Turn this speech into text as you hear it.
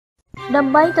ដើ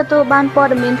ម្បីទទួលបានព័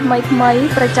ត៌មានថ្មីៗ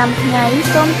ប្រចាំថ្ងៃ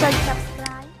សូមចុច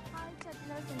Subscribe ហើយចុច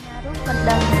លើសញ្ញារូបកណ្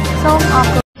ដឹងសូមអរ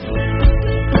គុណ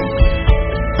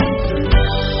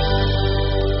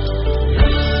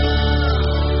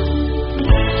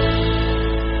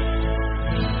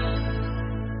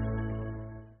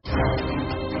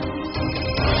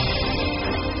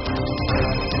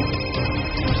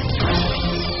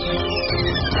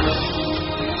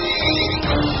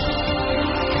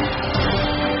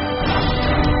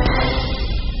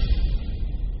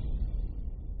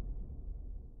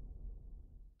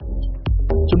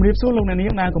ជំរាបសួរលោកអ្នកនា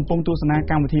ងដែលកំពុងទស្សនា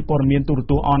កម្មវិធីព័ត៌មានទូរ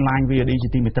ទស្សន៍អនឡាញ VOD ជា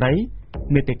ទីមេត្រី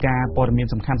មេតិការព័ត៌មាន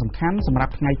សំខាន់ៗសម្រា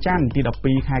ប់ថ្ងៃច័ន្ទទី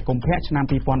12ខែកុម្ភៈឆ្នាំ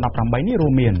2018នេះរួ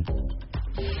មមាន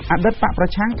អតីតបកប្រ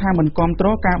ឆាំងថាមិនគាំទ្រ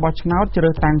ការបោះឆ្នោតជ្រើ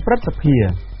សតាំងព្រឹទ្ធសភា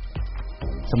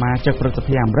សមាជិកព្រឹទ្ធស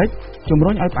ភាអាមេរិកជំ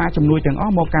រុញឲ្យផ្អាកជំនួយទាំងអ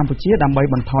ស់មកកម្ពុជាដើម្បី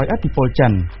បន្ថយឥទ្ធិពលចិ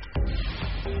ន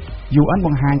UN ប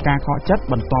ង្ហាញការខកចិត្ត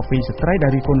បន្ទាប់ពីស្ត្រីដែ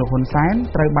លរិះគន់លោកហ៊ុនសែន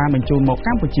ត្រូវបានបញ្ជូនមកក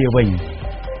ម្ពុជាវិញ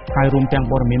ហើយរួមទាំង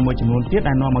ព័ត៌មានមួយចំនួនទៀត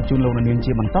ដែលនាំមកជូនលោកអ្នកនាង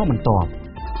ជាបន្តបន្ទាប់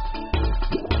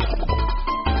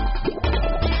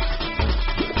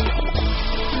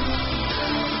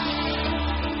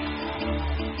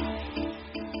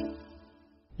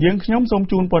យើងខ្ញុំសូម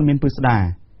ជូនព័ត៌មានពិស្ដា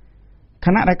ខ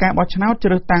ណៈដែលការបោះឆ្នោតជ្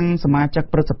រើសតាំងសមាជិក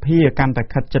ព្រឹទ្ធសភាកាន់តែ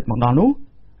ខិតជិតមកដល់នោះ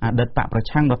អតីតបកប្រ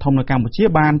ឆាំងដ៏ធំនៅកម្ពុជា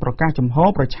បានប្រកាសជំហរ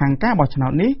ប្រឆាំងការបោះឆ្នោ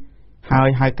តនេះហើយ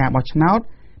ហៅការបោះឆ្នោត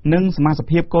និងសមាជិក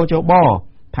ភាពកោជប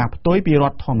ថាផ្ទុយពីរ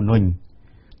ដ្ឋធម្មនុញ្ញ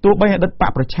ទោះបីអតីតប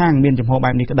កប្រឆាំងមានជំហរបែ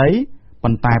បនេះក្តី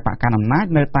ប៉ុន្តែបកកណ្ដាលអំណាច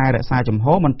នៅតែរក្សាជំហ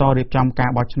របន្តរៀបចំការ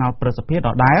បោះឆ្នោតព្រឹទ្ធសភាដ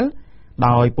ដែល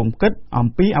ដោយពុំគិតអំ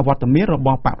ពីអវត្តមានរប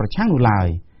ស់បកប្រឆាំងនោះឡើយ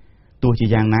ទោះជា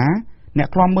យ៉ាងណាអ្នក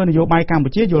ខ្លំមើលនយោបាយកម្ពុ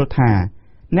ជាយល់ថា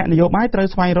អ្នកនយោបាយត្រូវ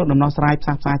ស្វែងរកដំណោះស្រាយផ្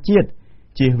សះផ្សាជាតិ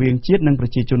ជៀសវាងជាតិនិងប្រ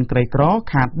ជាជនក្រីក្រ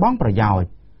ខាតបង់ប្រយោជន៍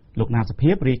លោកណាសុ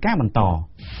ភាពរាយការណ៍បន្ត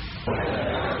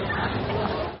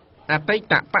អតី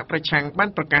តបកប្រឆាំងបាន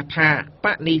ប្រកាសថាប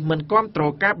កនេះមិនគាំទ្រ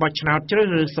ការបោះឆ្នោតជ្រើស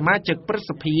រើសសមាជិកព្រឹទ្ធ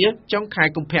សភាចុងខែ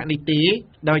កុម្ភៈនេះទេ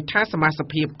ដោយថាសមាជិក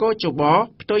ភាពកោជប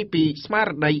ផ្ទុយពីស្មារ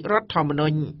តីរដ្ឋធម្មនុ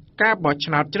ញ្ញការបោះ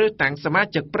ឆ្នោតជ្រើសតាំងសមា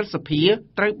ជិកព្រឹទ្ធសភា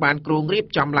ត្រូវបានគ្រោងរៀប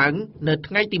ចំឡើងនៅ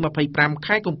ថ្ងៃទី25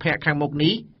ខែកុម្ភៈខាងមុខ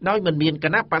នេះដោយមិនមានគ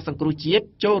ណៈបក្សសង្គ្រោះជាតិ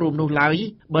ចូលរួមនោះឡើយ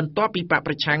បន្ទាប់ពីបក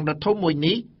ប្រឆាំងដ៏ធំមួយ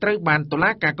នេះត្រូវបានតុ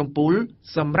លាការកំពូល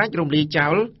សម្រេចរំលាយចោ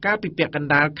លកាលពីពាក់កណ្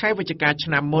ដាលខែវិច្ឆិកាឆ្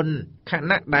នាំមុនខ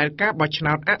ណៈដែលការបោះឆ្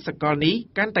នោតអសកលនេះ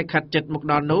កាន់តែខិតជិតមក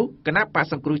ដល់នោះគណៈបក្ស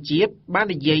សង្គ្រោះជាតិបាន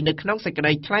និយាយនៅក្នុងសេចក្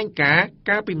តីថ្លែងការណ៍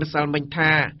កាលពីម្សិលមិញ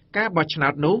ថាការបោះឆ្នោ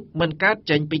តនោះមិនកើត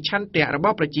ចេញពីឆន្ទៈរប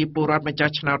ស់ប្រជាពលរដ្ឋម្ចា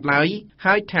ស់ឆ្នោតឡើយ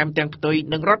ហើយថែមទាំងផ្ទុយ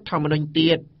នឹងរដ្ឋធម្មនុញ្ញ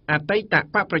ទៀតអតីត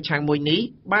បកប្រឆាំងមួយនេះ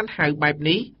បានហៅបែប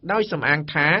នេះដោយសំអាង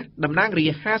ថាតំណាងរា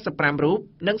ស្ត្រ55រូប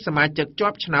និងសមាជិកជា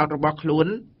ប់ឆ្នោតរបស់ខ្លួន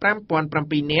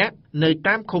5007នាក់នៅ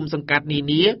តាមឃុំសង្កាត់នា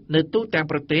នានៅទូទាំង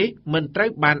ប្រទេសមិនត្រូវ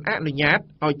បានអនុញ្ញាត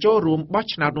ឲ្យចូលរួមបោះ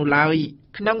ឆ្នោតនោះឡើយ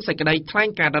ក្នុងសេចក្តីថ្លែង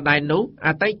ការណ៍ដដែលនោះអ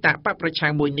តីតបកប្រឆាំ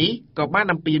ងមួយនេះក៏បាន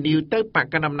អំពាវនាវទៅបក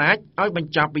កណ្ដាលអំណាចឲ្យប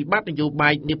ញ្ចប់វិបត្តិនយោបា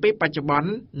យនាពេលបច្ចុប្បន្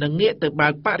ននិងងាកទៅបើ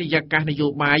កបរិយាកាសនយោ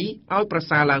បាយឲ្យប្រ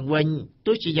សើរឡើងវិញ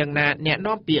ទោះជាយ៉ាងណាអ្នក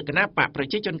នាំពាក្យគណៈបកប្រ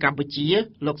ជាជនកម្ពុជា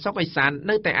លោកសុកអេសាន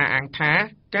នៅតែអះអាងថា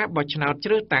ការបោះឆ្នោតជ្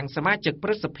រើសតាំងសមាជិកព្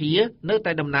រឹទ្ធសភានៅ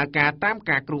តែដំណើរការតាម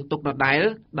ការគ្រោងទុកដដែល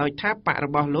ដោយថាបករ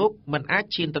បស់លោកមិនអាច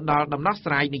ឈានទៅដល់ដំណោះ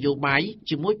ស្រាយនយោបាយ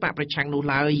ជាមួយបកប្រឆាំងនោះ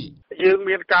ឡើយយើង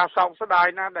មានការសោកស្ដាយ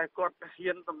ណាស់ដែលគាត់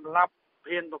ហ៊ានសម្លាប់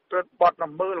ហ៊ានប្រព្រឹត្តបទ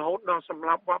ល្មើសរហូតដល់សម្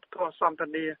លាប់វប្បធម៌សន្តា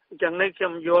នាអញ្ចឹងនេះខ្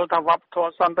ញុំយល់ថាវប្បធ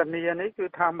ម៌សន្តានានេះគឺ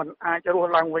ថាมันអាចរស់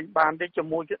ឡើងវិញបានទេជា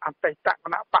មួយអតីតគ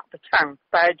ណៈបកប្រឆាំង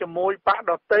តែជាមួយបក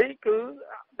ដតីគឺ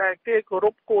ដែលគេគោរ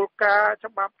ពគោលការណ៍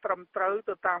ច្បាប់ត្រឹមត្រូវ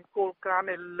ទៅតាមគោលការណ៍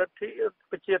នៃលទ្ធិ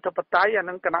ប្រជាធិបតេយ្យអា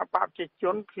នឹងគណៈបកប្រជាជ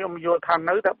នខ្ញុំយល់ថា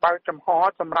នៅតែបើកចំហ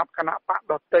សម្រាប់គណៈបក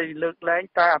ដតីលើកលែង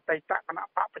តែអតីតគណៈ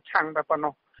បកប្រឆាំងតែប៉ុណ្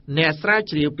ណោះអ្នកស្រាវ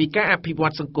ជ្រាវពីការអភិវ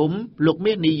ឌ្ឍសង្គមលោក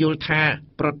មាសនីយល់ថា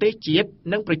ប្រទេសជាតិ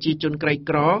និងប្រជាជនក្រី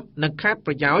ក្រនឹងខាត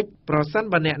ប្រយោជន៍ប្រសិន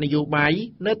បើអ្នកនយោបាយ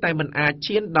នៅតែមិនអាច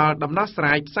ឈានដល់ដំណោះស្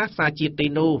រាយផ្សះផ្សាជាតិទេ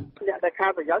នោះអ្នកដែលខា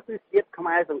តប្រយោជន៍គឺជាតិខ្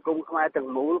មែរសង្គមខ្មែរទាំង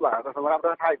មូលបាទសម្រាប់រ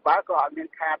ដ្ឋាភិបាលក៏អត់មាន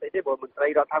ខាតអីទេព្រោះមន្ត្រី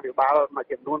រដ្ឋាភិបាលមួយ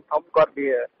ចំនួនធំគាត់វា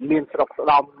មានស្រុកស្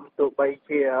ដំទោះបី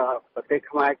ជាប្រទេស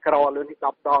ខ្មែរក្រលឿននេះ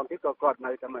10ដងទៀតក៏គាត់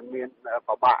នៅតែមិនមាន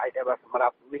ប្របាកអីដែរបាទសម្រា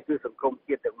ប់នេះគឺសង្គម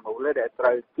ជាតិទាំងមូលដែលត្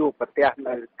រូវជួបប្រទះ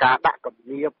នៅការដាក់គំ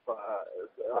នាប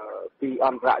ពីអ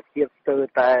ន្តរជាតិស្ទើរ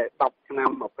តែ10ឆ្នាំ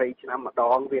20ឆ្នាំម្ដ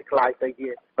ងវាคล้ายទៅជា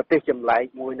ប្រទេសចម្លែក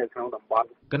មួយនៅក្នុងតំបន់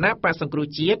គណៈបក្សសង្គ្រោះ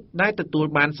ជាតិដែលទទួល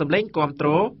បានសម្លេងគាំទ្រ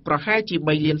ប្រហែលជា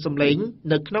3លានសម្លេង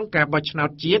នៅក្នុងការបោះឆ្នោត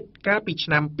ជាតិកាលពីឆ្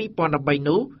នាំ2013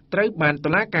នោះ ត្រូវបានតុ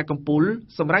លាការកំពូល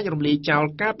សម្រេចរំលាយចោល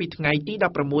កាលពីថ្ងៃទី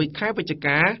16ខែវិច្ឆិ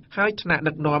កាហើយថ្នាក់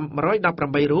ដឹកនាំ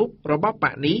118រូបរបស់ប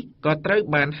កនេះក៏ត្រូវ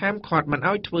បានហាមឃាត់មិន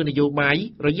ឲ្យធ្វើនយោបាយ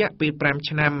រយៈពេល5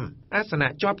ឆ្នាំអាសនៈ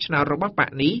ជាប់ឆ្នោតរបស់ប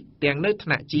កនេះទាំងនៅថ្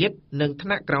នាក់ជាតិនិងថ្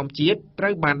នាក់ក្រោមជាតិត្រូ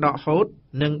វបានដកហូត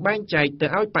និងបែងចែកទៅ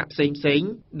ឲ្យបកផ្សេងៗ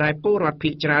ដែលពលរដ្ឋភា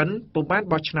គច្រើនពុំបាន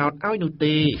បោះឆ្នោតឲ្យនោះ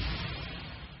ទេ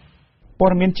ព័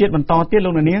ត៌មានជាតិបន្តទៀត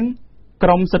លោកនាងក្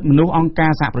រមសិទ្ធិមនុស្សអង្គកា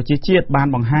រសហប្រជាជាតិបាន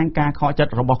បង្ហាញការខកចិត្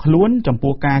តរបស់ខ្លួនចំ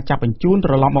ពោះការចាប់បញ្ជូនត្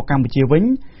រឡប់មកកម្ពុជាវិញ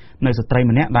នៅស្ត្រី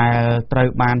ម្នាក់ដែលត្រូវ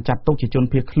បានចាត់ទុកជាជន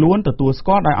ភៀសខ្លួនទទួលស្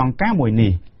គាល់ដោយអង្គការមួយ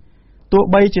នេះទោះ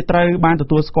បីជាត្រូវបានទ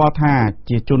ទួលស្គាល់ថា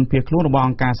ជាជនភៀសខ្លួនរបស់អ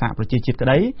ង្គការសហប្រជាជាតិក្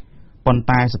តីប៉ុន្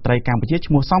តែស្ត្រីកម្ពុជា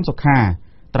ឈ្មោះសំសុខា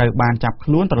ត្រូវបានចាប់ខ្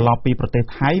លួនត្រឡប់ពីប្រទេស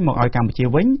ថៃមកឲ្យកម្ពុជា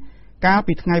វិញកាល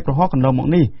ពីថ្ងៃប្រហោះកន្លងមក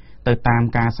នេះទៅតាម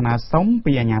ការស្នើសុំ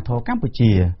ពីអាជ្ញាធរកម្ពុ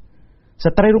ជា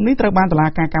ស្ត្រីរូបនេះត្រូវបានតុលា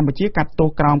ការកម្ពុជាកាត់ទោស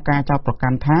ក្រោមការចោទប្រកា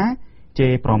ន់ថាជេ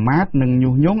រប្រមាថនិង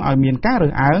ញុះញង់ឲ្យមានការរើ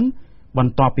សអើងប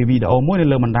ន្ទាប់ពីវីដេអូមួយនៅ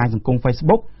លើបណ្ដាញសង្គម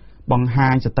Facebook បង្ហា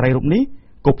ញស្ត្រីរូបនេះ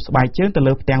គប់ស្បែកជើងទៅ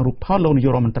លើផ្ទាំងរូបថតលោកនាយ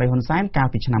ករដ្ឋមន្ត្រីហ៊ុនសែនកាល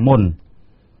ពីឆ្នាំមុន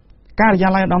ការិយា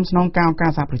ល័យឧត្តមស្នងការអង្គកា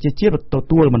រសហប្រជាជាតិទ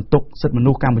ទួលបន្ទុកសិទ្ធិម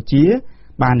នុស្សកម្ពុជា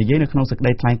បាននិយាយនៅក្នុងសេចក្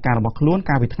តីថ្លែងការណ៍របស់ខ្លួន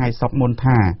កាលពីថ្ងៃសុក្រមុន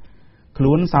ថាខ្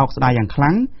លួនសោកស្ដាយយ៉ាងខ្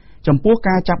លាំងចំពោះ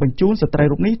ការចាប់បញ្ជូនស្ត្រី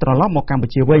រូបនេះត្រឡប់មកកម្ពុ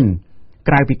ជាវិញ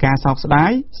ក្រៅពីការសោកស្ដា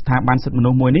យស្ថាប័នសិទ្ធិមនុ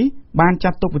ស្សមួយនេះបានចា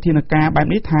ត់ទុកវិធានការបែប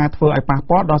នេះថាធ្វើឲ្យប៉ះ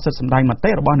ពាល់ដល់សិទ្ធិសម្ដែងមតិ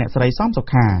របស់អ្នកស្រីសំសុ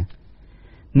ខា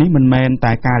នេះមិនមែន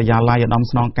តែការិយាល័យឧត្តម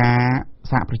ស្នងការ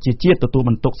សហប្រជាជាតិទទួល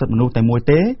បន្ទុកសិទ្ធិមនុស្សតែមួយ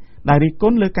ទេដែលរិះគ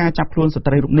ន់លើការចាប់ខ្លួនស្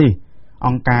ត្រីរូបនេះអ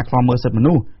ង្គការឃ្លាំមើលសិទ្ធិម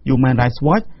នុស្ស Human Rights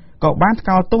Watch ក៏បានថ្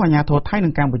កោលទោសអាជ្ញាធរថៃនិ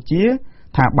ងកម្ពុជា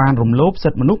ថាបានរំលោភសិ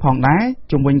ទ្ធិមនុស្សផងដែរ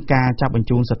ជុំវិញការចាប់បញ្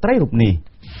ជូនស្ត្រីរូបនេះ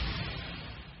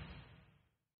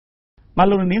បាទ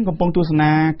លោកនាងកំពុងទស្ស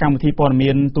នាកម្មវិធីព័ត៌មា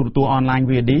នទូរទស្សន៍អនឡាញ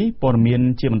VOD ព័ត៌មាន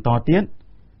ជាបន្តទៀត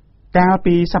កាល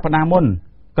ពីសប្តាហ៍មុន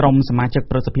ក្រុមសមាជិក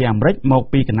ប្រសិទ្ធិអាមេរិកមក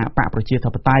ពីគណៈបកប្រជាធិ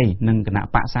បតេយ្យនិងគណៈ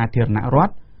បកសាធារណរដ្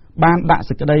ឋបានដាក់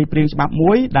សេចក្តីព្រាងច្បាប់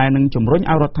មួយដែលនឹងជំរុញ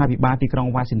ឲ្យរដ្ឋាភិបាលទីក្រុង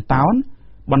Washington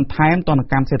បន្ថែមទណ្ឌ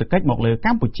កម្មសេដ្ឋកិច្ចមកលើក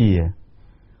ម្ពុជា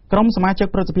ក្រុមសមាជិក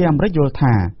ប្រសិទ្ធិអាមេរិកយល់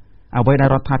ថាអ្វីដែល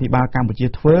រដ្ឋាភិបាលកម្ពុជា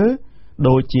ធ្វើ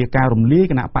ដូចជាការរំលាយ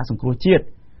គណៈបកសង្គ្រោះជាតិ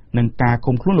និងការ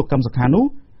ឃុំខ្លួនលោកកឹមសុខានោះ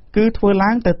គឺធ្វើឡើ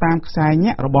ងទៅតាមខ្សែ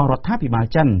ញាក់របស់រដ្ឋាភិបាល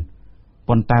ចិន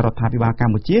ប៉ុន្តែរដ្ឋាភិបាលក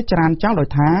ម្ពុជាច្រានចោលដោយ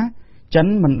ថាចិន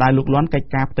មិនដែលលូកលាន់កិច្ច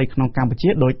ការផ្ទៃក្នុងកម្ពុជា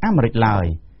ដោយអាមេរិកឡើយ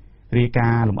រាយកា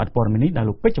រណ៍លម្អិតព័ត៌មាននេះដោយ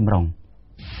លោកពេជ្រចម្រុង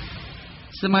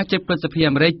សមាជិកប្រសិទ្ធិ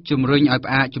អាមេរិកជំរុញឲ្យ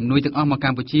ផ្អាកជំនួយទាំងអស់មកក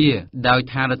ម្ពុជាដោយ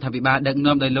ថារដ្ឋាភិបាលដឹក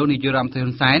នាំដោយលោកនាយករដ្ឋមន្ត្រី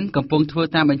ហ៊ុនសែនកំពុងធ្វើ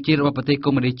តាមបញ្ជារបស់ប្រទេសកុ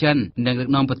ម្មុយនីសចិននិងដឹក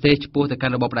នាំប្រទេសឆ្ពោះទៅកា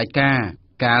ន់របបផ្ដាច់ការ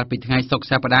កាលពីថ្ងៃសុក្រ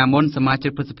សប្តាហ៍មុនសមាជិ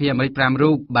កប្រសិទ្ធិអាមេរិក5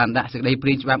រូបបានដាក់សេចក្តីព្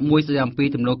រាងច្បាប់មួយស្តីអំពី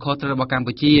ទំនួលខុសត្រូវរបស់កម្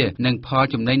ពុជានិងផល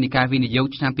ចំណេញនៃការវិនិយោគ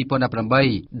ឆ្នាំ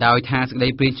2018ដោយថាសេចក្តី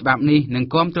ព្រាងច្បាប់នេះនឹង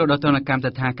គាំទ្រដល់ទណ្ឌកម្មទិ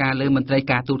ដ្ឋាការលើមន្ត្រី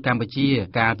ការទូតកម្ពុជា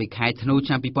កាលពីខែធ្នូ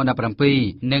ឆ្នាំ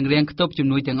2017និងរាំងខ្ទប់ជំ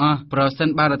នួយទាំងអស់ប្រសិន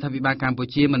បើរដ្ឋាភិបាលកម្ពុ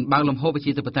ជាមិនបើកលំហប្រ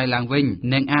ជាធិបតេយ្យឡើងវិញ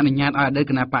និងអនុញ្ញាតឲ្យអតីត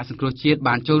គណៈបកសង្គ្រោះជាតិ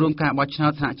បានចូលរួមការបោះឆ្នោ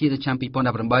តថ្នាក់ជាតិឆ្នាំ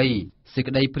2018សេច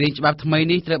ក្តីព្រាងច្បាប់ថ្មី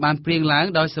នេះត្រូវបានព្រាងឡើង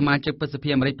ដោយសមាជិកប្រសិទ្ធិ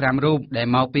អាមេរិក5រូបដែល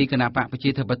មកពីគណៈបកប្រជា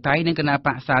ធិបតេយ្យនិងគណៈប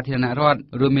កសាធារណរដ្ឋ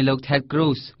រួមមានលោក Ted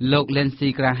Cruz លោក Lindsey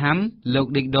Graham លោក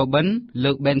Dick Durbin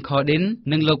លោក Ben Cardin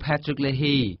និងលោក Patrick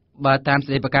Leahyបើតាមសេច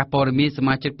ក្តីប្រកាសព័ត៌មានស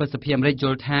មាជិកប្រសិទ្ធិអាមេរិកយ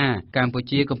ល់ថាកម្ពុ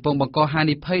ជាកំពុងបង្កហា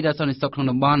និភ័យដល់សន្តិសុខក្នុង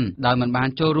តំបន់ដោយមិនបាន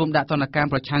ចូលរួមដាក់ទណ្ឌកម្ម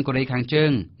ប្រឆាំងកូរ៉េខាងជើ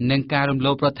ងនិងការរំ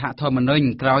លោភរដ្ឋធម្មនុញ្ញ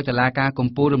ក្រោយតុលាការកំ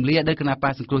ពូលរំលាយអតីតគណៈប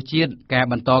កសង្គ្រោះជាតិការ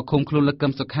បន្តឃុំខ្លួនលោកកឹ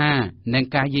មសុខានិង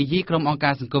ការយាយីក្រុមអង្គ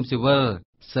ការសង្គមស៊ីវិល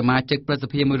សមាជិកប្រសិ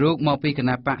ទ្ធិមួយរូបមកពីគ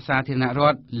ណៈបកសាធារណរ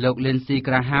ដ្ឋលោក Lindsey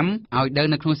Graham ឲ្យដឹង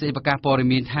នៅក្នុងសេចក្តីប្រកាសព័ត៌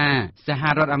មានថាសហ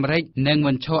រដ្ឋអាមេរិកនឹង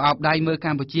មិនឈរអោបដៃមើលក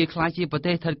ម្ពុជាក្លាយជាប្រ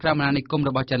ទេសស្ថិតក្រោមអាណានិគមរ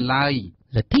បស់ចិនឡើយ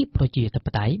លទ្ធិប្រជាធិប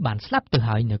តេយ្យបានស្លាប់ទៅ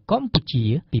ហើយនៅកម្ពុជា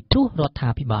ពីព្រោះរដ្ឋា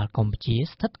ភិបាលកម្ពុជា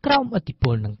ស្ថិតក្រោមឥទ្ធិព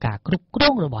លនិងការគ្រប់គ្រ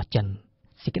ងរបស់ចិន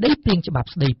សេចក្តីព្រាងច្បាប់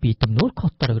ស្តីពីទំនួលខុ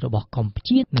សត្រូវរបស់កម្ពុ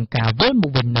ជានិងការវិលម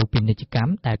កវិញនៅពាណិជ្ជកម្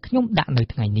មដែលខ្ញុំដាក់នៅ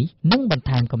ថ្ងៃនេះនឹងបន្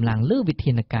ថែមកម្លាំងលើវិ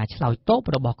ធានការឆ្លើយតប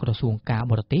របស់ក្រសួងការ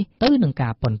បរទេសទៅនឹងកា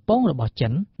រប៉ុនប៉ងរបស់ចិ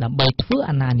នដើម្បីធ្វើ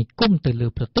អាណានិគមទៅលើ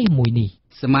ប្រទេសមួយនេះ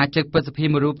សមាជិកប្រសិទ្ធិ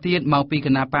មួយរូបទៀតមកពីគ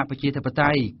ណៈបកប្រជាធិប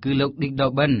តេយ្យគឺលោក Dick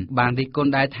Durbin បានរិះគ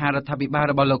ន់ដែរថារដ្ឋាភិបាល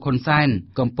របស់លោកហ៊ុនសែន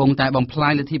កំពុងតែបំផ្លា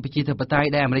ញលទ្ធិប្រជាធិបតេយ្យ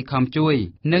ដែលអាមេរិកខំជួយ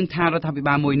និងថារដ្ឋាភិ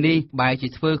បាលមួយនេះបែរជា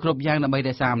ធ្វើគ្រប់យ៉ាងដើម្បីរ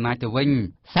ក្សាអំណាចទៅវិញ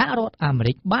សហរដ្ឋអាមេ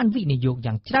រិកបានវិនិយោគ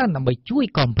យ៉ាងច្រើនដើម្បីជួយ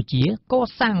កម្ពុជាក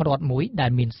សាងរដ្ឋមួយដែ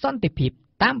លមានសន្តិភាព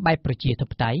តាមបែបប្រជាធិ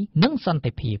បតេយ្យនិងសន្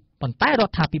តិភាពប៉ុន្តែរ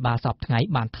ដ្ឋាភិបាលសពថ្ងៃ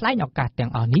បានថ្លែងឱកាសទាំ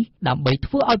ងអស់នេះដើម្បី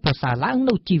ធ្វើឲ្យប្រសើរឡើង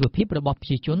នូវជីវភាពរបស់ប្រ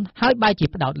ជាជនហើយបែរជា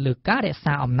ផ្ដោតលើការរក្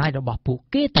សាអំណាចរបស់ពួក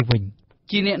គេទៅវិញ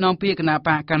ជាអ្នកនាំពាក្យគណៈប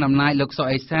កកណ្ដាលអំណាចលោកសុ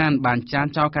អេសានបានចាន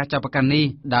ចោលការចាប់ប្រកាន់នេះ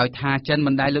ដោយថាចិន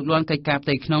មិនដែលលើកលាន់កិច្ចការផ្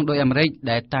ទៃក្នុងដោយអាមេរិក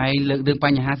ដែលតែងលើករឿងប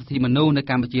ញ្ហាសិទ្ធិមនុស្សនៅ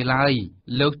កម្ពុជាឡើយ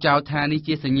លោកចោទថានេះ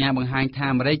ជាសញ្ញាបង្ហាញថា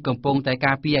អាមេរិកកំពុងតែ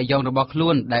ការពារអាយ៉ងរបស់ខ្លួ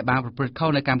នដែលបានប្រព្រឹត្តខុស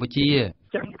នៅកម្ពុជា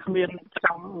ចឹងគ្មានច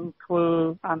ង់ធ្វើ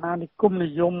អាណានិគមនិ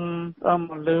យម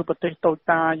មកលើប្រទេសតូច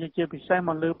តាចជាពិសេសម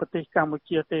កលើប្រទេសកម្ពុ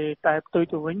ជាទេតែផ្ទុយ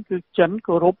ទៅវិញគឺចិន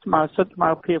គោរពស្មើសិទ្ធិស្មើ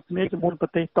ភាពគ្នាជាមួយប្រ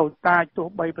ទេសតូចតាចទោះ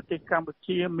បីប្រទេសកម្ពុ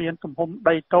ជាមានទំហំ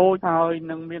ដីតូចហើយ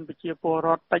នឹងមានប្រជាពលរ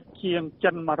ដ្ឋតិចជាង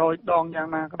ចិន100 ដងយ៉ាង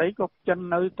ណាក្តីក៏ចិន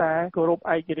នៅតែគោរព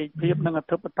ឯករាជ្យភាពនិងអ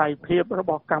ធិបតេយ្យភាពរ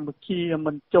បស់កម្ពុជា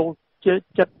មិនចូលជា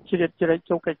ចិត្តជ្រៀតជ្រែក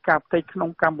ចូលកិច្ចការផ្ទៃក្នុង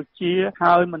កម្ពុជា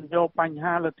ហើយមិនយកបញ្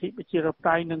ហាលទ្ធិប្រជាធិប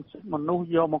តេយ្យនិងសិទ្ធិមនុស្ស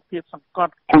យកមកគៀបសង្ក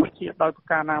ត់កម្ពុជាដោយប្រ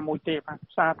ការណាមួយទេបាទ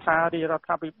សារថារដ្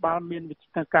ឋាភិបាលមានវិធា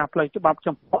នការផ្លូវច្បាប់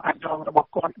ចំពោះអាយ៉ងរបស់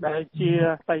គាត់ដែលជា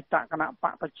បេតគណៈប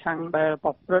កប្រឆាំងដែលប្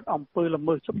រព្រឹត្តអំពើល្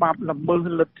មើសច្បាប់ល្មើស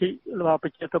លទ្ធិប្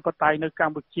រជាធិបតេយ្យនៅក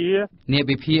ម្ពុជាអ្នក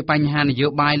វិភាគបញ្ហានយោ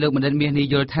បាយលោកបណ្ឌិតមាសនេះ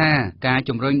យល់ថាការ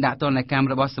ជំរុញដាក់ទណ្ឌកម្ម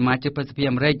របស់សមាជិកប្រសិទ្ធភាព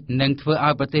អាមេរិកនឹងធ្វើ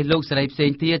ឲ្យប្រទេសលោកសេរីផ្សេ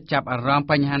ងទៀតចាប់អារម្មណ៍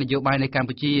បញ្ហានយោបាយនៅកម្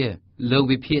ពុជាលោក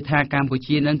វិភាគថាកម្ពុ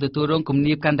ជានឹងទទួលរងគំ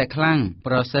នាបកាន់តែខ្លាំង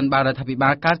ប្រសិនបើរដ្ឋាភិបា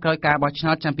លកើតក្រោយការបោះឆ្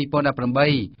នោតឆ្នាំ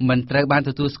2018មិនត្រូវបាន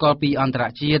ទទួលស្គាល់ពីអន្តរ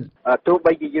ជាតិទោះ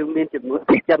បីជាយើងមានចំនួន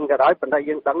ប្រទេសចិនក៏ដោយប៉ុន្តែ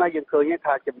យើងដឹងហើយយើងឃើញ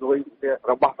ថាចំនួន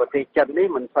របស់ប្រទេសចិននេះ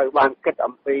មិនសូវបានគិត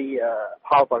អំពីផ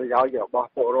លប្រយោជន៍របស់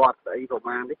ពលរដ្ឋអីប្រ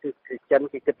មាណនេះគឺចិន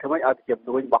គេគិតធ្វើម៉េចឲ្យចំ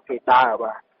នួនរបស់គេដើរ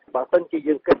បាទបើមិនជា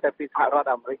យើងគិតតែពីសហរដ្ឋ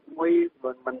អាមេរិកមួយ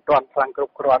មិនទាន់ខ្លាំងគ្រ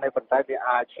ប់គ្រាន់ទេប៉ុន្តែវា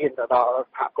អាចឈានទៅដល់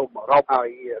សហគមន៍អឺរ៉ុបហើយ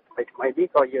ថ្មីនេះ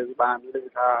ក៏យើងបានឮ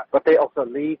ថាប្រទេសអូស្ត្រា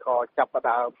លីក៏ចាប់ផ្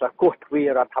ដើមប្រកាសទ្វារ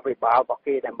រដ្ឋាភិបាលរបស់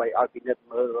គេដើម្បីឲ្យពិនិត្យ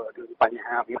មើលរឿងបញ្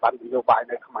ហាវិបត្តិនយោបាយ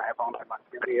នៅខ្មែរផងដែរបាទ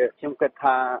ខ្ញុំគិត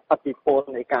ថាអតិពល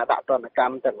នៃការដាក់ទណ្ឌក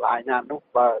ម្មទាំងឡាយណានោះ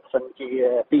បើសិនជា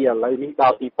ពីឥឡូវនេះដ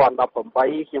ល់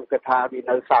2018ខ្ញុំគិតថាវា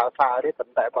នៅសើទេប៉ុ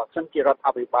ន្តែបើសិនជារដ្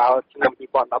ឋាភិបាលឆ្នាំ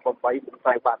2018មិនត្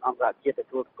រូវបានអន្តរជាតិទ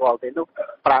ទួលទេនោះ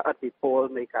ប្រើអធិពល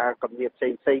នៃការគំនាបផ្សេ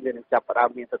ងៗវានឹងចាប់ផ្ដើម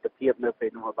មានទស្សនវិជ្ជានៅពេល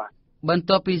នោះបាទបន្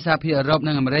ទាប់ពីសហភាពអឺរ៉ុប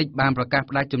និងអាមេរិកបានប្រកាស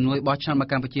ផ្តាច់ជំនួយបោះឆ្នោតមក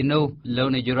កម្ពុជានោះលោក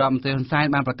នាយករដ្ឋមន្ត្រីហ៊ុនសែន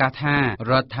បានប្រកាសថា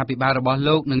រដ្ឋាភិបាលរបស់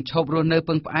លោកនឹងឈប់រស់នៅ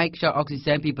ពឹងផ្អែកខ្យល់អុកស៊ី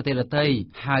សែនពីប្រទេសដទៃ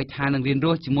ហើយថានឹងរៀនរ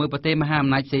ស់ជាមួយប្រទេសមហាអំ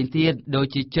ណាចផ្សេងទៀតដូច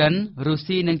ជាចិនរុស្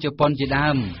ស៊ីនិងជប៉ុនជាដើ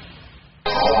ម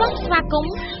សូមស្វាគម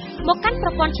ន៍មកកាន់ប្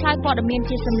រព័ន្ធឆ្លើយព័ត៌មាន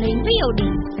ជាសំឡេង VOD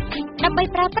ដើម្បី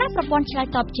ប្រើប្រាស់ប្រព័ន្ធឆ្លើយ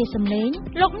តបជាសំឡេង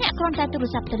លោកអ្នកគ្រាន់តែទូរ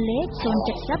ស័ព្ទទៅលេខ070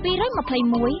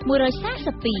 221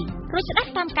 142រួចស្ដា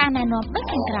ប់តាមការណែនាំដូច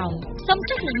ខាងក្រោមសូម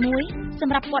ចុចលេខ1ស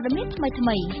ម្រាប់ព័ត៌មានថ្មី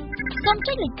ៗសូម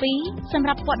ចុចលេខ2សម្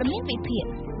រាប់ព័ត៌មានវិភាគ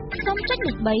សូមចុច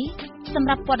លេខ3សម្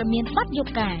រាប់ព័ត៌មានបទយ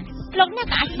ប់ការលោកអ្នក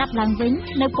ក៏អាចស្ដាប់ឡើងវិញ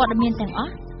នៅព័ត៌មានទាំងអ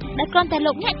ស់ដែលគ្រាន់តែ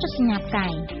លោកអ្នកចុចសញ្ញាផ្កា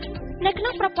យនៅក្នុ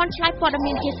ងប្រព័ន្ធឆ្លើយព័ត៌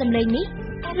មានជាសំឡេងនេះ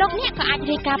លោកអ្នកក៏អាច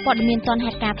រាយការណ៍ព័ត៌មានទាន់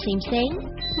ហេតុការណ៍ផ្សេងៗ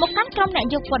មកកាន់ក្រុមអ្នក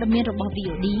យកព័ត៌មានរបស់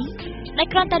VOD ដែល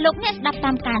គ្រាន់តែលោកអ្នកស្ដាប់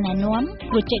តាមការណែនាំ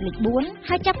រួចចុចលេខ4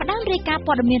ហើយចាប់ផ្ដើមរាយការណ៍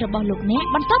ព័ត៌មានរបស់លោកអ្នក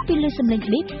បន្ទាប់ពីឮសំឡេង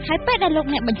ប៊ីបហើយពេលដែលលោក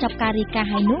អ្នកបញ្ចប់ការរាយការណ៍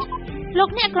ហើយនោះលោក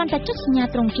អ្នកគ្រាន់តែចុចសញ្ញា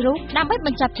ត្រង់ជ្រូកដើម្បីប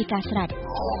ញ្ចប់ជាការស្រេច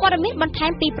ព័ត៌មានបន្ថែ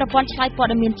មពីប្រព័ន្ធឆ្លើយព័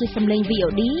ត៌មានជាសំឡេង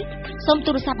VOD សូម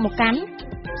ទូរស័ព្ទមកកាន់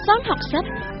060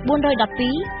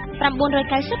 412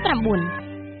 999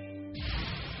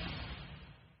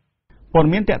ព័ត៌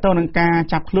មានតកតទៅនឹងការ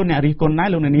ចាប់ខ្លួនអ្នករិះគន់ដែរ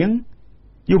លោកអ្នកនាង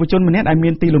យុវជនម្នាក់ដែលមា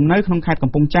នទីលំនៅក្នុងខេត្តកំ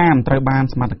ពង់ចាមត្រូវបាន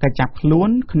សមត្ថកិច្ចចាប់ខ្លួន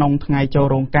ក្នុងថ្ងៃចូល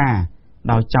រោងការ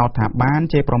ដោយចោទថាបាន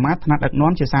ជេរប្រមាថថ្នាក់ដឹក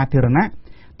នាំជាសាធារណៈ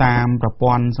តាមប្រ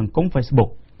ព័ន្ធសង្គម Facebook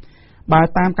បើ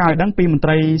តាមការឲ្យដឹងពីមន្ត្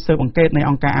រីស៊ើបអង្កេតនៃ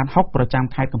អង្គការអាត60ប្រចាំ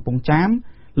ខេត្តកំពង់ចាម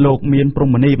លោកមានព្រំ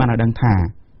មនីបានឲ្យដឹងថា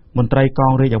មន្ត្រីក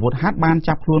ងរាជអាវុធហត្ថបាន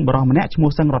ចាប់ខ្លួនបរិសម្នាក់ឈ្មោះ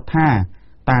សឹងរដ្ឋា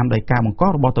តាមដោយការបង្គា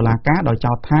ប់របស់តុលាការដោយ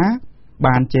ចោទថា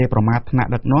បានជេរប្រមាថថ្នាក់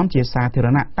ដឹកនាំជាសាធារ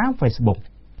ណៈតាម Facebook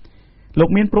លោក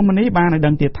មានព្រំមនីបានឲ្យ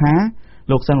ដឹងទៀតថា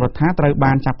លោកសឹងរដ្ឋាត្រូវ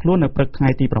បានចាប់ខ្លួននៅព្រឹកថ្ងៃ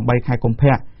ទី8ខែកុម្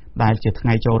ភៈដែលជាថ្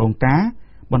ងៃចូលរោងការ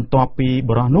បន្ទាប់ពី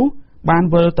បរិសុទ្ធនោះបាន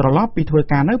វិលត្រឡប់ពីធ្វើ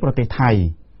ការនៅប្រទេសថៃ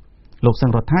លោកសឹ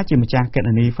ងរដ្ឋាជាម្ចាស់គណ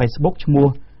នី Facebook ឈ្មោះ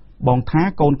បងថា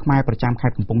កូនខ្មែរប្រចាំខេ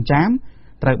ត្តកំពង់ចាម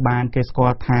ត្រូវបានគេស្គា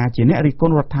ល់ថាជាអ្នករិះគ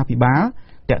ន់រដ្ឋាភិបាល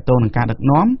តាក់ទងនឹងការដឹក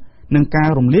នាំនិងការ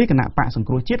រំលាយគណៈបកសង្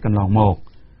គ្រោះជាតិកន្លងមក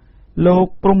លោក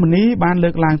ព្រំមនីបានលើ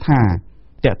កឡើងថា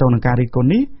តាក់ទងនឹងការរិះគន់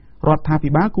នេះរដ្ឋាភិ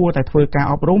បាលគួរតែធ្វើការ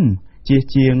អប់រំជៀស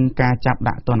ជាងការចាប់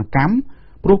ដាក់ទណ្ឌកម្ម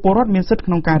ព្រោះពលរដ្ឋមានសិទ្ធិ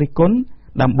ក្នុងការរិះគន់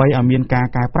ដើម្បីឲ្យមានការ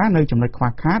កែប្រែនៅចំណុចខ្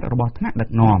វះខាតរបស់ថ្នាក់ដឹក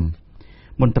នាំ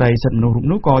មន្ត្រីសិទ្ធិមនុស្សរូប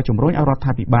នោះក៏ជំរុញឲ្យរដ្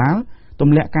ឋាភិបាលទ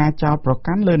ម្លាក់ការចោទប្រ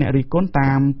កាន់លើអ្នករិះគន់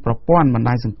តាមប្រព័ន្ធបណ្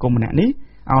ដាញសង្គមម្នាក់នេះ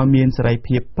ឲ្យមានសេរី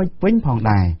ភាពពេញពេញផង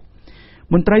ដែរ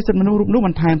មន្ត្រីសិទ្ធិមនុស្សរូបនោះប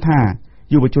ន្ថែមថា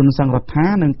យុវជនសង្ឃរដ្ឋា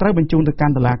នឹងត្រូវបញ្ជូនទៅកា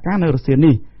ន់តុលាការនៅរុស្ស៊ី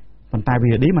នេះប៉ុន្តែ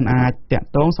VOD មិនអាចតាក់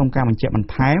ទងសុំការបញ្ជាក់បន្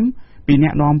ថែមពីអ្ន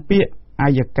កនាំពាក្យអั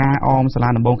ยការអមសាលា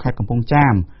ដំបងខេត្តកំពង់ចា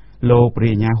មលោកព្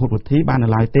រះញ្ញាហុតវុធីបាននៅ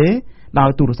ឡើយទេ ដោយ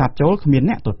ទូរស័ព្ទចូលគ្មាន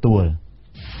អ្នកទទួល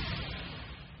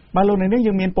បាទលោកនេះ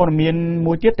យើងមានព័ត៌មាន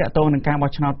មួយទៀតទាក់ទងនឹងការបោះ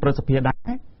ឆ្នោតប្រសិទ្ធភាពដែ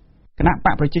រគណៈប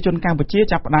កប្រជាជនកម្ពុជា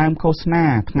ចាប់ផ្ដើមឃោសនា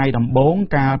ថ្ងៃដំបូង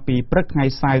កាលពីព្រឹកថ្ងៃ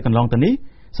សៅរ៍កន្លងទៅនេះ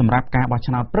សម្រាប់ការបោះ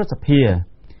ឆ្នោតប្រសិទ្ធភាព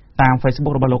តាម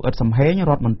Facebook របស់លោកអ៊ិតសំហេង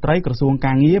រដ្ឋមន្ត្រីក្រសួង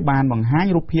កាងារបានបង្ហាញ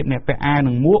រូបភាពអ្នកពាក់អាវ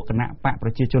និងមួកគណៈបកប្រ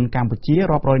ជាជនកម្ពុជា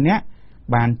រាប់រយនាក់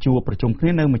បានជួបប្រជុំគ្នា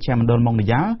នៅមជ្ឈមណ្ឌលម៉ុងនី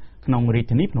យ៉ាល់ក្នុងរាជ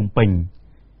ធានីភ្នំពេញ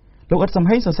លោកអ៊ិតសំ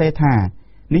ហេងសរសេរថា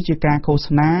នេះជាការឃោស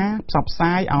នាផ្សព្វផ្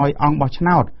សាយឲ្យអង្គបោះឆ្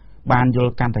នោតបានយ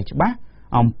ល់កាន់តែច្បាស់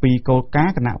អំពីគោលការ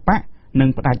ណ៍គណៈបកនិង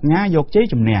បដិញ្ញាយកជ័យ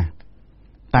ជំនះ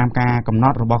តាមការកំណ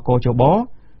ត់របស់កោជប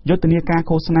យុទ្ធនាការ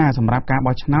ឃោសនាសម្រាប់ការ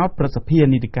បោះឆ្នោតប្រសិទ្ធភាព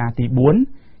នីតិកាលទី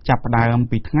4ចាប់ផ្ដើម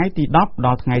ពីថ្ងៃទី10ដ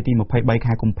ល់ថ្ងៃទី23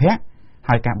ខែកុម្ភៈ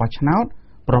ហើយការបោះឆ្នោត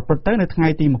ប្រព្រឹត្តទៅនៅថ្ងៃ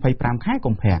ទី25ខែ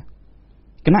កុម្ភៈ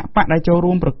គណៈបកដែលចូល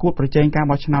រួមប្រកួតប្រជែងការ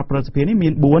បោះឆ្នោតប្រសិទ្ធភាពនេះមា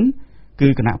ន4គឺ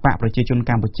គណៈបកប្រជាជន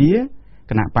កម្ពុជា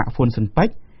គណៈបកហ៊ុនស៊ិនប៉ិច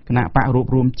គណៈបករួប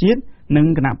រวมជាតិនិង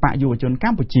គណៈបកយុវជនក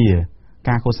ម្ពុជា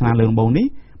ការឃោសនាលើកដំបូងនេះ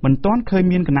មិនទាន់ឃើញ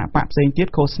មានគណៈបកផ្សេងទៀត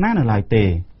ឃោសនានៅឡើយទេ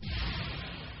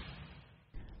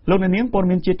លោកអ្នកនាងព័ត៌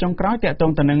មានជាតិចុងក្រោយទាក់ទ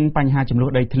ងទៅនឹងបញ្ហាចំនួ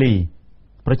នដីធ្លី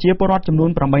ប្រជាពលរដ្ឋចំនួន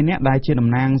8នាក់ដែលជាតំ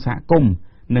ណាងសហគមន៍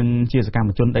និងជាសកម្ម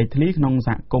ជនដីធ្លីក្នុងស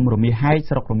ហគមន៍រមៀហែក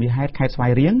ស្រុករមៀហែកខេត្តស្វា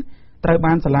យរៀងត្រូវ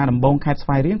បានសាលាដំបងខេត្តស្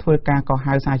វាយរៀងធ្វើការកោះ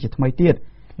ហៅសារជាថ្មីទៀត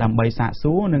ដើម្បីសាក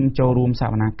សួរនិងចូលរួមស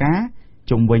វនាការ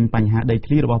ជុំវិញបញ្ហាដី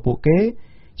ធ្លីរបស់ពួកគេ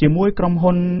ជាមួយក្រុម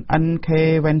ហ៊ុន NK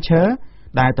Venture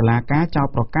ដែលតុលាការចោទ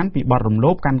ប្រកាន់ពីបទរំ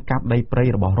លោភកាន់កាប់ដីព្រៃ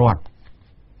របស់រដ្ឋ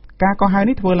ការកោះហៅ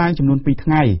នេះធ្វើឡើងចំនួន2ថ្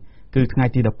ងៃគឺថ្ងៃ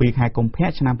ទី12ខែកុម្ភៈ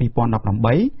ឆ្នាំ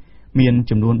2018មាន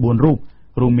ចំនួន4រូប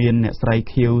រួមមានអ្នកស្រី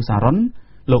ខៀវសារ៉ុន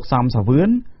លោកសំសាវឿន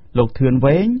លោកធឿន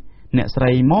វែងអ្នកស្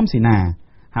រីមុំស៊ីណា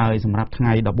ហើយសម្រាប់ថ្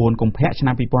ងៃ14កុម្ភៈឆ្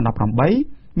នាំ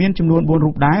2018មានចំនួន4រូ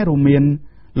បដែររួមមាន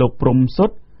លោកព្រំសុ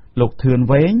ទ្ធលោកធឿន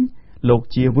វែងលោក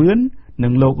ជាវឿននិ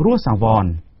ងលោករស់សាវន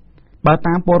បើ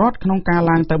តាមពលរដ្ឋក្នុងការ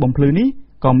ឡើងទៅបំភ្លឺនេះ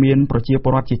ក៏មានប្រជាព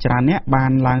លរដ្ឋជាច្រើនអ្នកបា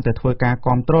នឡើងទៅធ្វើការ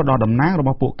គាំទ្រដល់តំណាងរប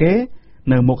ស់ពួកគេ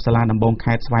នៅមុខសាលាដំបង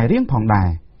ខេត្តស្វាយរៀងផងដែរ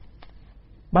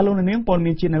បាទលោកនាងព័ត៌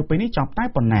មានជាតិនៅពេលនេះចប់តែ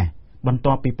ប៉ុណ្ណេះបន្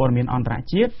ទាប់ពីព័ត៌មានអន្តរ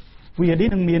ជាតិ VOD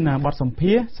នឹងមានបទសម្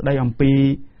ភាសន៍ស្ដីអំពី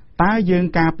តើយើង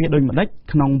ការពារដូចម្តេច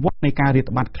ក្នុងវដ្តនៃការរាត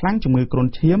ត្បាតខ្លាំងជំងឺគ្រុន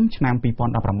ឈាមឆ្នាំ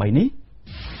2018នេះ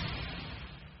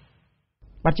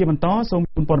បាទជាបន្តសូម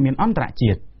ជូនព័ត៌មានអន្តរ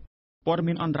ជាតិព័ត៌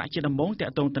មានអន្តរជាតិដំបូងទា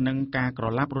ក់ទងទៅនឹងការក្រ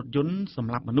ឡាប់រថយន្តស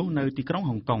ម្រាប់មនុស្សនៅទីក្រុង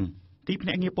ហុងកុងទីភ្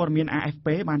នាក់ងារព័ត៌មាន AFP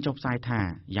បានចុះផ្សាយថា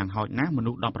យ៉ាងហោចណាស់ម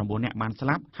នុស្ស19នាក់បានស្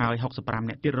លាប់ហើយ65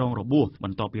នាក់ទៀតរងរបួសប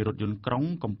ន្ទាប់ពីរថយន្តក្រុង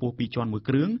កម្ពស់2ជាន់មួយ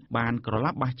គ្រឿងបានក្រ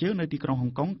ឡាប់បះជើងនៅទីក្រុងហុ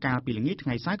ងកុងកាលពីល្ងាចថ្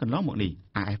ងៃសៅរ៍កន្លងមកនេះ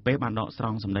AFP បានដកស្រ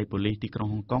ង់សម្ដីប៉ូលីសទីក្រុង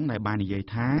ហុងកុងដែលបាននិយាយ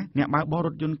ថាអ្នកបើកបររ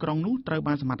ថយន្តក្រុងនោះត្រូវ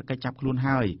បានសមត្ថកិច្ចចាប់ខ្លួន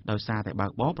ហើយដោយសារតែបើ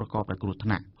កបរប្រកបដោយគ្រោះថ្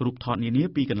នាក់រូបថតនានា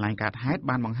ពីកន្លែងកើតហេតុ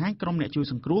បានបង្ហាញក្រុមអ្នកជួយ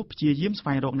សង្គ្រោះព្យាយាមស្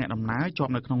វែងរកអ្នកដំណើរជា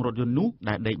ប់នៅក្នុងរថយន្តនោះ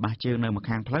ដែលដេកបះជើងនៅម្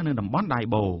ខាងផ្លូវនៅតំបន់ដៃ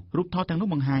បូរូបថតទាំងនោះ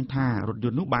បង្ហាញថារថយ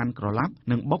ន្តនោះបានក្រឡាប់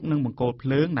និងបុកនឹងបង្គោលភ្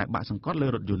លើងដែលបាក់សង្កត់លើ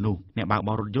រថយន្តនោះអ្នកបើកប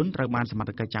ររថយន្តត្រូវបានសមត្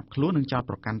ថកិច្ចចាប់ខ្លួននិងចោទ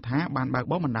ប្រកាន់ថាបានបើក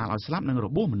បរបណ្តាលឲ្យស្លាប់និងរ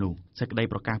បួសមនុស្សសេចក្តី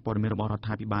ប្រកាសព័ត៌មានរបស់រដ្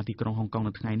ឋាភិបាលទីក្រុងហុងកុង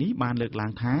នៅថ្ងៃនេះបានលើកឡើ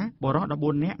ងថាបុរស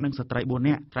14នាក់និងស្ត្រី4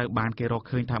នាក់ត្រូវបានគេរក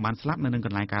ឃើញថាបានស្លាប់នៅនឹងក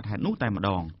ន្លែងកើតហេតុនោះតែម្ដ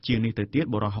ងជាងនេះទៅទៀត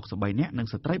បុរស63នាក់និង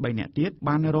ស្ត្រី3នាក់ទៀត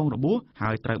បានរងរបួសហើ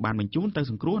យត្រូវបានបញ្ជូនទៅ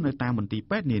សង្គ្រោះនៅតាមមន្ទីរ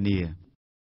ពេទ្យនានា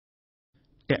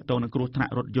តាក់ទងនឹងគ្រោះថ្នា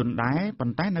ក់រថយន្តដែរប៉ុ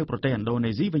ន្តែនៅប្រទេសឥណ្ឌូ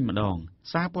នេស៊ីវិញម្ដង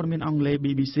សារព័ត៌មានអង់គ្លេស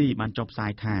BBC បានចុះផ្សា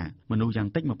យថាមនុស្សយ៉ាង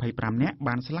តិច25នាក់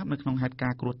បានស្លាប់នៅក្នុងហេតុកា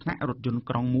រណ៍គ្រោះថ្នាក់រថយន្ត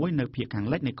ក្រុងមួយនៅភាគខាង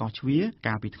លិចនៃកោះជ្វា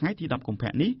កាលពីថ្ងៃទី10កុម្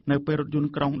ភៈនេះនៅពេលរថយន្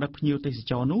តក្រុងដឹកភ្ញៀវទេស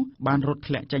ចរនោះបានរត់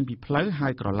ធ្លាក់ចេញពីផ្លូវហើ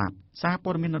យក្រឡាប់សារ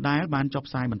ព័ត៌មានដដែលបានចុះ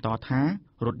ផ្សាយបន្តថា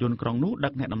រថយន្តក្រុងនោះដឹ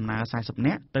កអ្នកដំណើរ40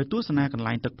នាក់ទៅទស្សនាកន្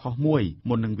លែងទឹកផុសមួយ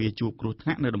មុននឹងវាជួបគ្រោះថ្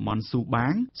នាក់នៅតំបន់ស៊ូបា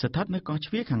ងស្ថិតនៅកោះ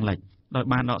ជ្វាខាងលិចដោយ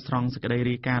បានដកស្រង់សេចក្តី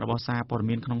រាយការណ៍របស់សារព័ត៌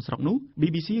មានក្នុងស្រុកនោះ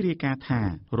BBC រាយការណ៍ថា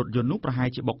រថយន្តនោះប្រហែល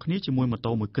ជាបុកគ្នាជាមួយម៉ូ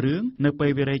តូមួយគ្រឿងនៅពេ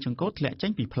លវារេចង្កូតធ្លាក់ចេ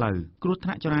ញពីផ្លូវគ្រោះថ្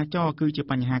នាក់ចរាចរណ៍គឺជា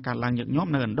បញ្ហាកើតឡើងញឹកញាប់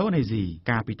នៅឥណ្ឌូនេស៊ី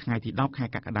កាលពីថ្ងៃទី10ខែ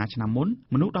កក្កដាឆ្នាំមុន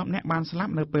មនុស្ស10នាក់បានស្លា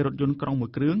ប់នៅពេលរថយន្តក្រុងមួ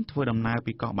យគ្រឿងធ្វើដំណើរ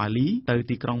ពីកោះបាលីទៅ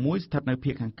ទីក្រុងមួយស្ថិតនៅ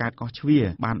ភាគខាងកើតកោះជ្វា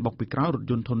បានបុកពីក្រោយរថ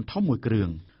យន្តធុនធំមួយគ្រឿង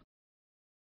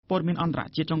ព័ត៌មានអន្តរ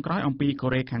ជាតិចុងក្រោយអំពីកូ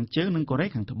រ៉េខាងជើងនិងកូរ៉េ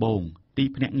ខាងត្បូងទី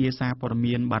ភ្នាក់ងារសារព័ត៌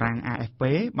មានបារាំង AFP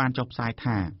បានចុះផ្សាយ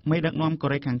ថាមេដឹកនាំកូ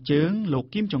រ៉េខាងជើងលោក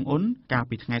គីមចុងអ៊ុនកាល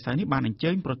ពីថ្ងៃសៅរ៍នេះបានអញ្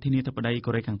ជើញប្រធានាធិបតី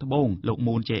កូរ៉េខាងត្បូងលោក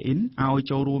មូនជេអ៊ីនឲ្យ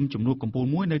ចូលរួមជំនួបកំពូល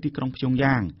មួយនៅទីក្រុងព្យុង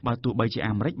យ៉ាងបើទោះបីជា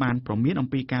អាមេរិកបានព្រមានអំ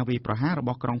ពីការវាយប្រហាររប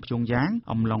ស់ក្រុងព្យុងយ៉ាង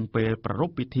អំឡុងពេលប្រារ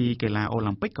ព្ធពិធីកីឡាអូ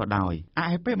ឡ িম্প ិកក៏ដោយ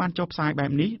AFP បានចុះផ្សាយបែ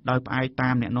បនេះដោយផ្អែកតា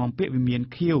មអ្នកនាំពាក្យវិមាន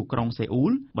ខៀវក្រុងសេអ៊ូ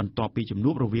លបន្ទាប់ពីជំ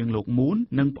នួបរវាងលោកមូន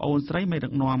និងប្អូនស្រីមេដឹ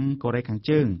កនាំកូរ៉េខាង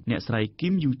ជើងអ្នកស្រីគី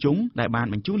មយូជុងដែលបាន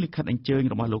បញ្ជូនលិខិតអញ្ជើញ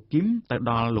របស់លោកគីមទៅ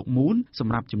ដល់លោកមូនស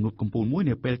ម្រាប់ជំនួបកំពូលមួយ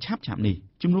នៅពេលឆាប់ៗនេះ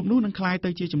ជំនួបនោះនឹងคล้ายទៅ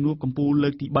ជាជំនួបកម្ពុជាលើ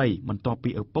កទី3បន្ទាប់ពី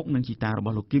ឪពុកនិងជីតារប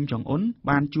ស់លោកគីមចុងអ៊ុន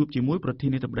បានជួបជាមួយប្រធា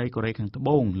នាធិបតីកូរ៉េខាងត្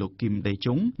បូងលោកគីមដេ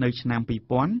ជុងនៅឆ្នាំ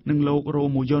2000និងលោករ៉ូ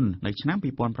ម៉ូយុននៅឆ្នាំ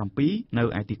2007នៅ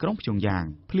ឯទីក្រុងព្យុងយ៉ាង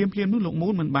ភ្លាមៗនោះលោកមូ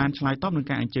នមិនបានឆ្លើយតបនឹង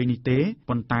ការអញ្ជើញនេះទេ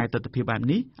ប៉ុន្តែទស្សនវិជ្ជាបែប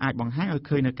នេះអាចបង្ហាញឲ្យ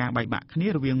ឃើញនូវការបែកបាក់គ្នា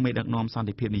រវាងមេដឹកនាំសន្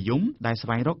តិភាពនិយមដែលស្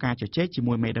វែងរកការជជែកជា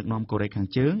មួយមេដឹកនាំកូរ៉េខាង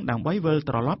ជើងដើម្បីវិល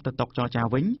ត្រឡប់ទៅតុចរចា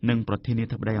វិញនិងប្រធានា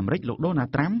ធិបតីអាមេរិកលោកដូណា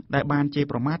ល់ត្រាំដែលបានជេរ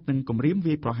ប្រមាថនិងគំរាម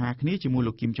វាយប្រហារគ្នាជាមួយ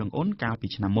លោកគីមចុងអ៊ុនកាលពី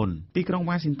ឆ្នាំមុនទីក្រុង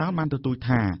វ៉ាស៊ីនតោនបានទទូច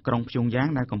ថាក្រុងព្យុងយ៉ាង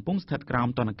ដែលកំពុងស្ថិតក្រោម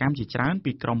ទណ្ឌកម្មជាច្រើន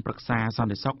ពីក្រុមប្រឹក្សាស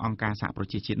ន្តិសុខអង្គការសហប្រ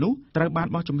ជាជាតិនោះត្រូវបាន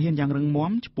បោះជំហានយ៉ាងរឹង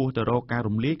មាំឆ្ពោះទៅរកការ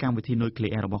រំលាយកម្មវិធីនុយក្លេ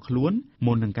អ៊ែររបស់ខ្លួន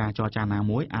មុននឹងការចរចាណា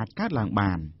មួយអាចកើតឡើង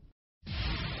បាន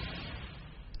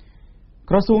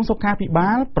ក្រសួងសុខាភិ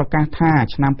បាលប្រកាសថា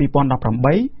ឆ្នាំ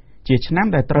2018ជាឆ្នាំ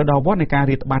ដែលត្រូវដល់វត្តនៃការ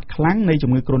រាតត្បាតខ្លាំងនៃ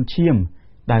ជំងឺគ្រុនឈាម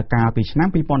ដែលកាលពីឆ្នាំ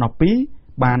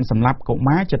2012បានសម្លាប់កុ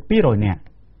មារជិត200នាក់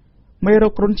មេរោ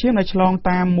គគ្រុនឈាមដែលឆ្លង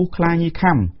តាមមូសខ្លាញី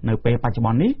ខាំនៅពេលបច្ចុប្ប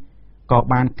ន្ននេះក៏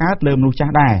បានកើតលើមនុស្សចា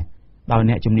ស់ដែរដោយ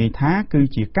អ្នកជំនាញថាគឺ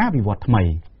ជាការវិវត្តថ្មី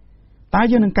តើ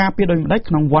យើងនឹងការពារដោយម្ដេច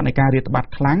ក្នុងវត្តនៃការរាតត្បាត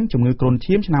ខ្លាំងជំងឺគ្រុន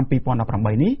ឈាមឆ្នាំ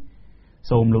2018នេះ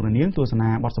សូមលោកនាងទស្សនា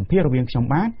បទសម្ភាសន៍រវាងខ្ញុំ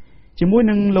បាទជាមួយ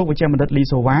នឹងលោកវិជ្ជបណ្ឌិតលី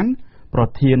សូវ៉ានប្រ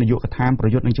ធាននាយកដ្ឋានប្រ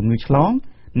យុទ្ធនឹងជំងឺឆ្លង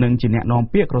និងជាអ្នកនាំ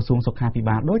ពាក្យក្រសួងសុខាភិ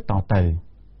បាលដូចតទៅ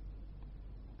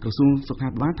ក្រសួងសុខា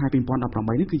ភិបាលថា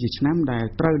2018នេះគឺជាឆ្នាំដែល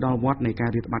ត្រូវដល់វត្តនៃការ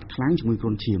រាតត្បាតខ្លាំងជំងឺគ្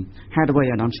រុនឈាមហេតុអ្វី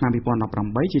ដល់ឆ្នាំ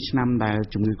2018ជាឆ្នាំដែល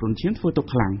ជំងឺគ្រុនឈាមធ្វើទុក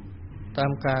ខ្លាំងតា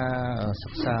មការសិ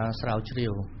ក្សាស្រាវជ្រា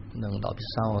វនិងដកពិ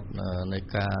សោធន៍នៃ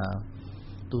ការ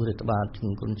ទូរាតត្បាតជំ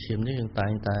ងឺគ្រុនឈាមនេះយើងតែ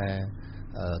ងតែ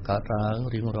កើតឡើង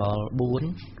រៀងរាល់4 5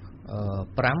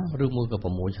ឬមួយក៏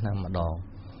6ឆ្នាំម្ដង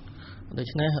ដូ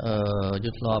ច្នេះ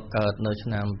យើងធ្លាប់កើតនៅឆ្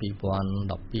នាំ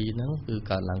2012ហ្នឹងគឺ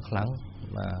កើតឡើងខ្លាំង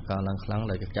បាទកើតឡើងខ្លាំង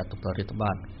ដែលគេចាត់ទុកថារាតត្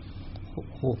បាត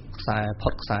ហួសខ្សែផុ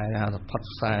តខ្សែហៅថាផុត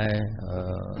ខ្សែ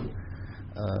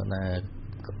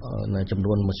នៅចំ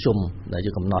នួនមធ្យមដែល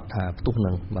យើងកំណត់ថាផ្ទុះ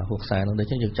នឹងបាទហួសខ្សែនោះដូច្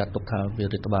នេះយើងចាត់ទុកថាវា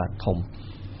រាតត្បាតធំ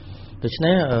ដូច្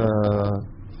នេះ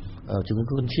ជំងឺ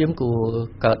គ្រុនឈាមគួរ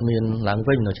កើតមានឡើង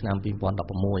វិញនៅឆ្នាំ2016ប៉ុ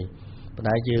ន្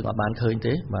តែយើងអត់បានឃើញ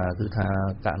ទេបាទគឺថា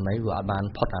ករណីវាអត់បាន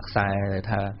ផុតអាខ្សែ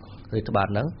ថារាតត្បាត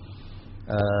ហ្នឹង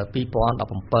2017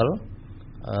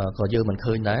ក៏យើងមិន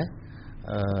ឃើញដែរ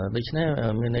ដូច្នេះ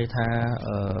មានន័យថា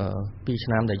2ឆ្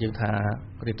នាំដែលយើងថា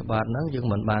រាតត្បាតហ្នឹងយើង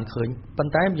មិនបានឃើញប៉ុ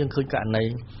ន្តែយើងឃើញករណី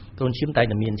គ្រុនឈាមតែ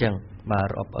តែមានអញ្ចឹងបាទ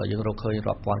យើងរកឃើញ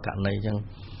រាប់ពាន់ករណីអញ្ចឹង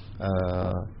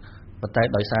ប៉ុន្តែ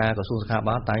ដោយសារក្រសួងសុខាភិ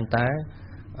បាលតែងតែ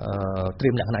ត្រៀ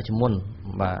មលក្ខណៈជាមុន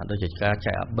បាទដូចជាការ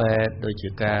ចែកអាបេតដូចជា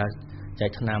ការចែក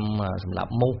ថ្នាំសម្រា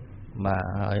ប់មូសបាទ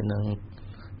ហើយនឹង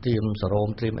ត្រៀមសរោម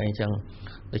ត្រៀមអីអញ្ចឹង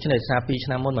ដូច្នេះដោយសារ2ឆ្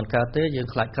នាំមុនមិនកើតទេយើង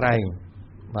ខ្លាចក្រែង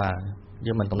បាទ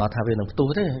យើងមិនកំណត់ថាវានឹងផ្ទុះ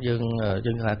ទេយើង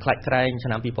ខ្លាចក្រែងឆ្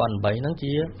នាំ2008ហ្នឹង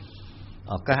ជា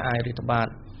ឱកាសអាចរាតត្បាត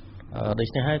ដូ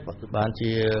ច្នេះហើយបានជា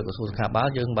ក្រសួងសុខាភិបាល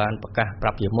យើងបានប្រកាសប្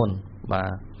រាប់ជាមុនបាទ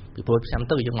ពីព្រោះឆ្នាំ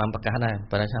ទៅយើងបានប្រកាសដែរ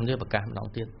ប៉ុន្តែឆ្នាំនេះប្រកាសម្ដង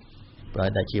ទៀតប្រហែ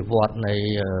លតែជាវត្ត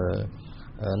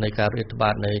នៃការរាតត្បា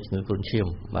តនៃជំងឺគ្រុនឈាម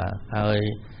បាទហើយ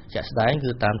ជាក់ស្ដែងគឺ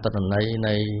តាមទិន្នន័យ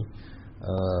នៃ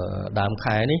ដើម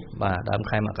ខែនេះបាទដើម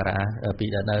ខែមករាពី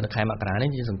នៅខែមករានេះ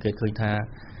យើងសង្កេតឃើញថា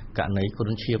ករណីគ្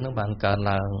រុនឈាមនឹងបានកើន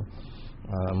ឡើង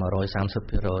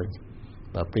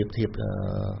130%បើប្រៀបធៀប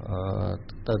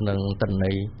ទៅនឹងទិន្ន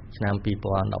ន័យឆ្នាំ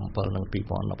2017និង2016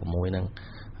ហ្នឹង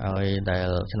ហើយដែល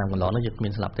ឆ្នាំកន្លងនេះយើងមា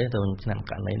នស្លាប់ទេទៅឆ្នាំ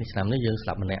ករណីនេះឆ្នាំនេះយើងស្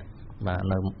លាប់ម្នាក់បាទ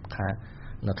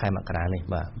នៅខែមករានេះ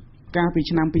បាទកាលពី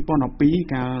ឆ្នាំ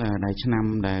2012កាលដែលឆ្នាំ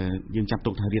ដែលយើងចាប់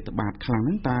ទុកថារាតត្បាតខ្លាំងហ្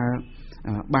នឹងតើ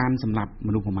បានសម្លាប់ម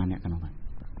នុស្សប្រមាណអ្នកកន្លងបាទ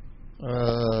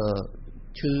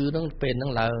ឈឺហ្នឹងពេលហ្នឹ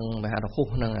ងឡើងមហារហុស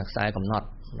នឹងខ្សែកំណត់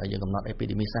ដែលយើងកំណត់អេពី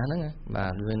ដេមីសាសហ្នឹងបា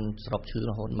ទវាស្រុបឈឺ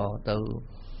រហូតមកទៅ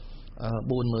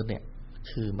40000នាក់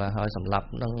ឈឺបាទហើយសម្លាប់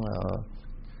ហ្នឹង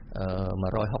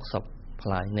160ផ្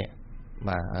លាយនាក់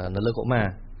បាទនៅលើកុមារ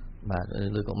បាទ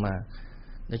លើកុមារ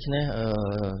ដូច្នេះ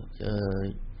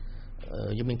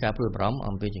យើងមានការព្រួយបារម្ភ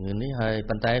អំពីជំងឺនេះហើយ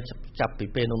ប៉ុន្តែចាប់ពី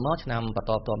ពេលនោះមកឆ្នាំបន្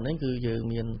តនេះគឺយើង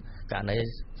មានករណី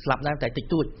ស្លាប់ដែរតែតិច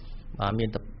តួចបាទមាន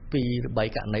តែ2 ឬ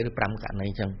3ករណីឬ5ករណី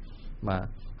អញ្ចឹងបាទ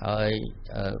ហើយ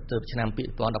ទៅឆ្នាំ2016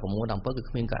 17គឺ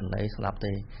គ្មានករណីស្លាប់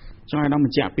ទេចង់ឲ្យដល់ប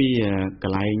ញ្ជាក់ពីក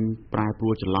ន្លែងប្រែប្រួ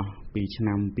លចន្លោះពីឆ្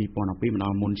នាំ2012មកដ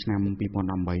ល់មុនឆ្នាំ2018ហ្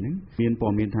នឹងមានព័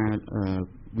ត៌មានថា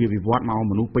វាវិវត្តមក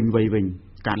មនុស្សពេញវ័យវិញ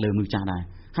កើតលើមនុស្សចាស់ដែរ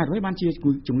ហេតុអ្វីបានជា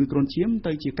ជំងឺគ្រុនឈាម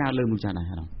ទៅជាកើតលើមនុស្សចាស់ដែរ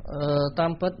តា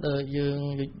មពិតយើ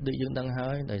ងដឹងហើ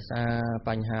យដោយសារប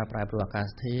ញ្ហាប្រែប្រួលអាកាស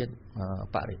ធាតុ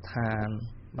បរិស្ថាន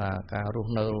បាទការរ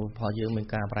ស់នៅរបស់យើងមាន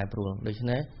ការប្រែប្រួលដូច្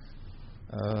នេះ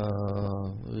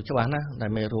ច្បាស់ណាស់ដែ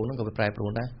លមេរោគហ្នឹងក៏ប្រែប្រួ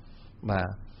លដែរបាទ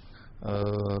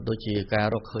ដូចជាការ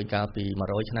រកឃើញកាលពី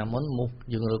100ឆ្នាំមុនមូស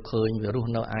យើងរកឃើញវារស់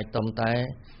នៅអាចត្រឹមតែ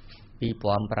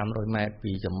 2500 ម៉ែត្រ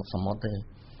ពីសមុទ្រទេ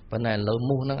ប៉ុន្តែលើ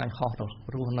មូសហ្នឹងអាចហោះទៅ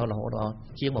រស់នៅរហូតដល់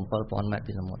ជាង 7000 ម៉ែត្រ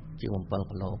ពីសមុទ្រជាង 7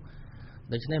 គីឡូ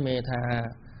ដូច្នេះមានថា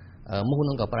មូសហ្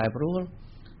នឹងក៏ប្រែប្រួល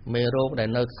មេរោគដែល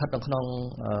នៅស្ថិតនៅក្នុង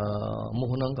មូស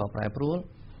ហ្នឹងក៏ប្រែប្រួល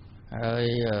ហើយ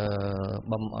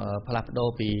ផ្លាស់ប្ដូរ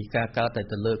ពីការកើត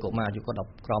ទៅលើកុមារអាយុគាត់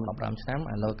ក្រោម15ឆ្នាំ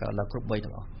ឥឡូវកើតឡើងគ្រប់វ័យ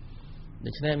ទាំងអស់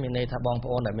ដូច្នេះមានន័យថាបងប្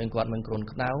អូនដែលមានគាត់មានគ្រុន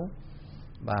ក្តៅ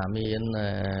បាទមាន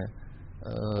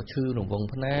ឈឺរង្វង់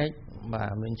ភ្នែកបា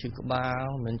ទមានឈឺក្បាល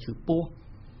មានឈឺពោះ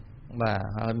បាទ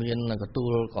ហើយមានកន្ទួ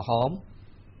លក្រហម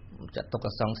ចាត់ទុក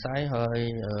សង្ស័យហើយ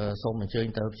សូមអញ្ជើញ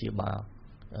ទៅព្យាបាល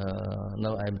នៅ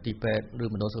ឯមន្ទីរពេទ្យឬ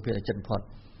មណ្ឌលសុខភាពចិត្តបំផុត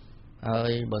ហើ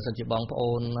យបើសិនជាបងប្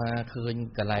អូនណាឃើញ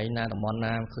កន្លែងណាតំបន់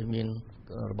ណាឃើញមាន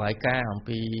របាយការណ៍អំ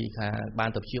ពីថាបាន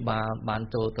ទៅព្យាបាលបាន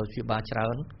ចូលទៅព្យាបាលច្រើ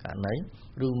នករណី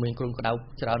ឬមានគ្រុនក្តៅ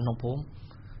ច្រើនក្នុងភូមិ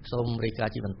សូមរាយការ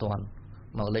ណ៍ជាបន្ទាន់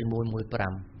មកលេខ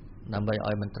115ដើម្បី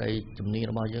ឲ្យមន្ត្រីជំនាញ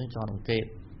របស់យើងចោទអង្កេត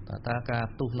តើការ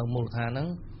ផ្ទុះនៅមូលដ្ឋានហ្នឹង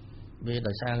វា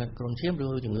ដោយសារគ្រុនឈាមឬ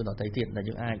ជំងឺដទៃទៀតដែល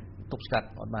យើងអាចទប់ស្កាត់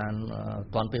ឲ្យបាន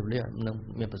ទាន់ពេលវេលានិង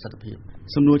មានប្រសិទ្ធភាព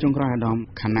សំណួរចុងក្រោយអាដាម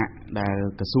ខណៈដែល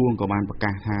ក្រសួងក៏បានប្រ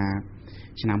កាសថា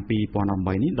ឆ្នាំ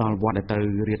2018នេះដល់វត្តដែលទៅ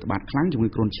រាតត្បាតខ្លាំងជាមួយ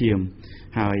គ្រុនឈាម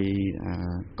ហើយ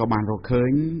ក៏បានរកឃើ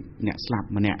ញអ្នកស្លាប់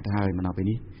ម្នាក់ទៅហើយមកដល់ពេល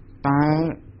នេះតើ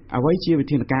អ្វីជាវិ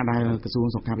ធានការដែលក្រសួង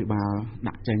សុខាភិបាល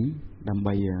ដាក់ចេញដើម្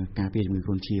បីការពារជំងឺគ្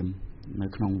រុនឈាមនៅ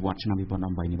ក្នុងវត្តឆ្នាំ2018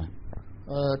នេះបាទ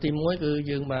ទី1គឺ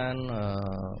យើងបាន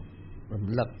រំ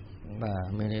លឹកបាទ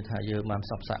មានន័យថាយើងបានផ្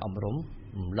សព្វផ្សាយអប់រំ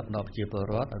រំលឹកដល់ប្រជាពល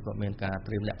រដ្ឋឲ្យគាត់មានការ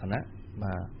ត្រៀមលក្ខណៈ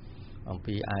បាទអំ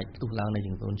ពីអាចផ្ទុះឡើងនៃ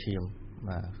ជំងឺគ្រុនឈាម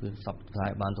បាទគឺផ្សព្វផ្សាយ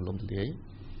បានទូលំទូលាយ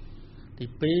ទី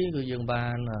2គឺយើងបា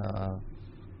ន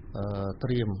ត្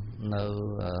រៀមនៅ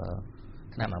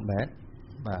ថ្នាំអាបេត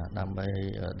បាទដើម្បី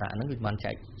ដាក់ហ្នឹងគឺបាន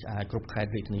ចែកចាយគ្រប់ខេត្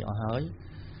តរាជធានីអស់ហើយ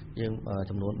យើង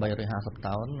ចំនួន350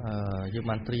តោនយើង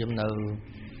បានត្រៀមនៅ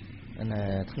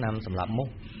ថ្នាំសម្រាប់មូស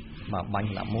បាទបាញ់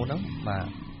សម្រាប់មូសហ្នឹងបាទ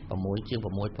ជាង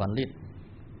 6000 លីត្រ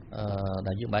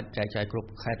ដែលយើងបានចែកចាយគ្រប់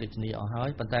ខេត្តរាជធានីអស់ហើយ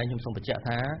ប៉ុន្តែខ្ញុំសូមបញ្ជាក់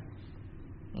ថា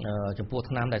ចំពោះ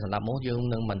ថ្នាំដែលសម្រាប់មូសយើង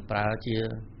នឹងមិនប្រើជា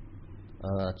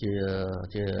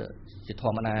ធ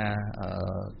ម្មតា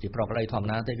ជាប្រកបដីធម្ម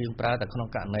តាទេយើងប្រើតែក្នុង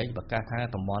ករណីប្រកាសថា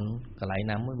តំបន់កន្លែង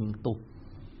ណាមួយមានផ្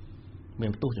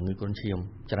ទុះជំងឺគ្រុនឈាម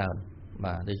ច្រើន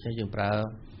បាទដូច្នេះយើងប្រើ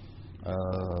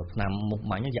ថ្នាំមូស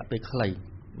បាញ់រយៈពេលខ្លី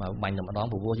បាទបាញ់តែម្ដង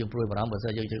ព្រោះយើងព្រួយបារម្ភបើសិ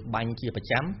នយើងបាញ់ជាប្រ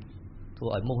ចាំធ្វើ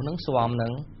ឲ្យមូសហ្នឹងស្វំនឹ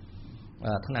ង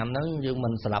ថ្នាំហ្នឹងយើងមិ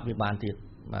នស្លាប់វាបានទៀត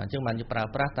បាទអញ្ចឹងបានយើងប្រើ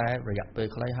ប្រាស់តែរយៈពេល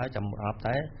ខ្លីហើយចាំរាប់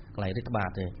តែកន្លែងរាតត្បាត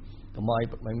ទេកុំឲ្យ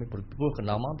ព្រោះកន្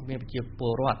លងមកមានប្រជាព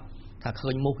លរដ្ឋថាឃើ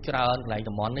ញមូសច្រើនកន្លែង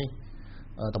តំបន់នេះ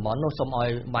តំបន់នោះសូមឲ្យ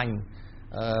បាញ់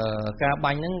ការ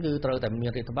បាញ់ហ្នឹងគឺត្រូវតែមា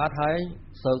នរាតត្បាតហើយ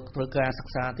ត្រូវការសិ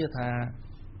ក្សាទៀតថា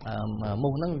មូ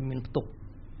សហ្នឹងមានផ្ទុក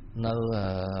នៅ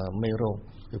មេរោគ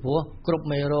ពីព្រោះគ្រប់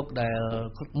មេរោគដែល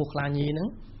មូសខ្លាញីហ្នឹង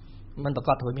มันប្រ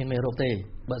កាសថាមានមេរោគទេ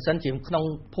បើមិនជាក្នុង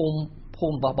ភូ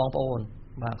មិរបស់បងប្អូន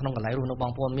បាទក្នុងកន្លែងរស់នៅប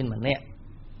ងប្អូនមានម្នាក់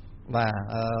បាទ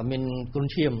មានគ្រុន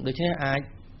ឈាមដូច្នេះអាច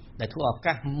ដែលធ្វើឱ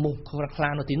កាសមូសខ្លា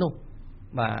នៅទីនោះ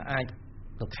បាទអាច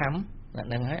ទៅខំអ្នក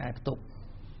នឹងហើយអាចផ្ទុក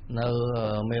នៅ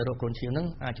មេរោគគ្រុនឈាមហ្នឹង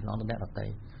អាចចំណងទៅអ្នកដទៃ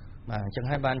បាទអញ្ចឹង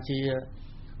ហើយបានជា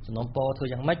សំណុំពរធ្វើ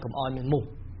យ៉ាងម៉េចកុំឲ្យមានមូស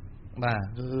បាទ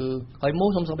គឺហើយមូស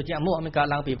ខ្ញុំសូមបញ្ជាក់មូសអត់មានកើត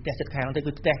ឡើងពីផ្ទះចិត្តខាងទេ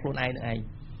គឺផ្ទះខ្លួនឯងនឹងឯង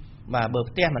បាទបើ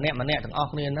ផ្ទះម្នាក់ទាំងអស់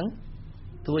គ្នាហ្នឹង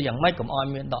ធ្វើយ៉ាងម៉េចកុំឲ្យ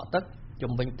មានដក់ទឹក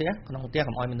ជំវិញផ្ទះក្នុងផ្ទះ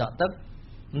កុំឲ្យមានដក់ទឹក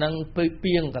និង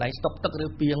ពីងកន្លែងស្តុកទឹកឬ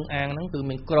ពីងអាងហ្នឹងគឺ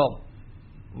មានក្រប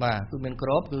បាទគឺមានក្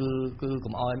របគឺ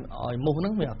កុំឲ្យមូសហ្នឹ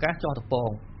ងមានឱកាសចោះទៅព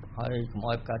ងហើយកុំ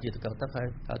ឲ្យកើតជាតកទឹកហើយ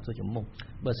កើតធ្វើជាមូស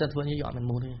បើសិនធ្វើនេះយើងអត់មាន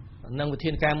មូសទេនិងវិធា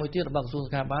នការមួយទៀតរបស់ក្រសួង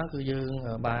សុខាភិបាលគឺយើង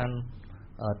បាន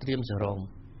ត្រៀមសេរ៉ូម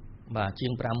បាទជា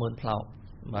ង 50000 ផ្លោក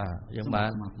បាទយើងបា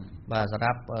នបាទសម្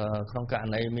រាប់ក្នុងករ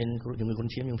ណីមានជំងឺគ្រុន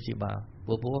ឈាមយើងព្យាបាល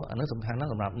ព្រោះអានោះសំខាន់ណា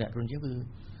ស់សម្រាប់អ្នកគ្រុនឈាមគឺ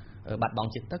បាត់បង់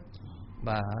ជាតិទឹក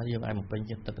បាទយើងអាចបំពេញ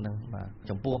ជាតិទឹកហ្នឹងបាទ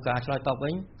ចំពោះការឆ្លើយតបវិ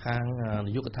ញខាង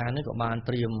នាយកដ្ឋាននេះក៏បាន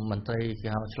ត្រៀមមន្ត្រីគេ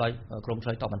ហៅឆ្លើយក្រុមឆ្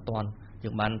លើយតបបន្ទាន់យើ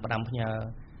ងបានផ្ដាំផ្ញើ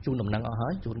ជូនដំណឹងអស់ហើ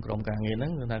យជូនក្រុមការងារហ្នឹ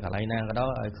ងគឺថាកន្លែងណាក៏ដោយ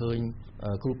ឲ្យឃើញ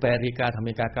គ្រូពេទ្យរាយការណ៍ថា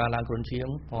មានការកើនឡើងគ្រុនឈាម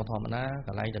ផងធម្មតាក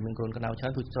ន្លែងដែលមានគ្រុនក្តៅច្រើ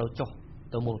នគឺត្រូវចុះ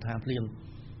ទៅមូលដ្ឋានភ្លាម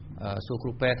សួរគ្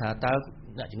រូពេទ្យថាតើ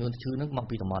អ្នកជំងឺឈឺហ្នឹងមក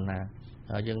ពីតំបន់ណា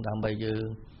ហើយយើងដើម្បីយើង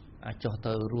អាចចុះ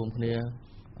ទៅរួមគ្នា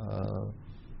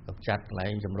ចាត់កន្លែ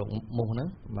ងជំរកមូសហ្នឹង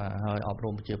បាទហើយអប់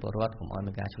រំប្រជាពលរដ្ឋកុំឲ្យ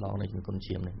មានការឆ្លងនៃជំងឺគ្រុន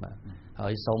ឈាមនេះបាទហើ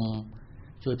យសូម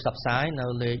ជួយផ្សព្វផ្សាយនៅ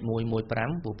លេខ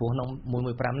115ព្រោះក្នុង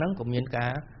115ហ្នឹងក៏មានកា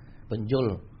របញ្យល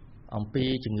អំពី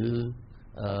ជំងឺ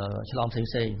ឆ្លងផ្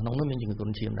សេងៗក្នុងនោះមានជំងឺគ្រុ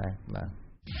នឈាមដែរបាទ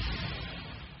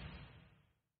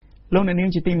លោកអ្នកនាង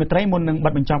ជាទីមេត្រីមុននឹងបិ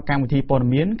ទបញ្ចប់កម្មវិធីព័ត៌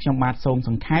មានខ្ញុំបាទសូមស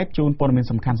ង្ខេបជូនព័ត៌មាន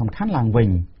សំខាន់ៗឡើងវិញ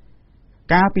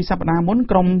កាលពីសប្តាហ៍មុន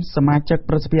ក្រុមសមាជិក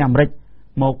ប្រសិទ្ធភាពអាមេរិក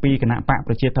មកពីគណៈបក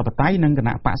ប្រជាធិបតេយ្យនិងគ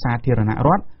ណៈបកសាធារណរ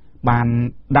ដ្ឋបាន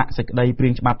ដាក់សេចក្តីព្រា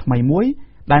ងច្បាប់ថ្មីមួយ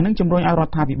ដែលនឹងជំរុញឲ្យរ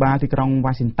ដ្ឋាភិបាលទីក្រុង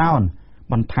វ៉ាស៊ីនតោន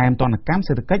បន្ថែមទណ្ឌកម្ម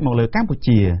សេដ្ឋកិច្ចមកលើកម្ពុ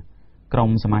ជាក្រុម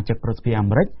សមាជិកប្រសិទ្ធភាពអា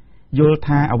មេរិកយល់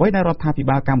ថាអ្វីដែលរដ្ឋាភិ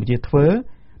បាលកម្ពុជាធ្វើ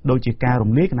ដូចជាការ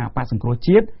រំលាយគណៈបកសង្គ្រោះ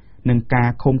ជាតិនិងការ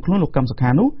ឃុំខ្លួនលោកកឹមសុខា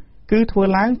នោះគឺធ្វើ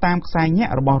ឡើងតាមខ្សែញា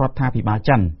ក់របស់រដ្ឋាភិបាល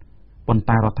ចិនប៉ុន្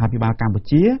តែរដ្ឋាភិបាលកម្ពុ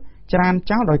ជាច្រាន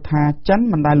ចោលដោយថាចិន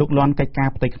មិនដែលលូកលាន់កិច្ចការ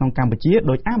ផ្ទៃក្នុងកម្ពុជា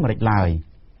ដោយអាមេរិកឡើយ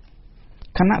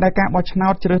ខណៈដែលការបោះឆ្នោ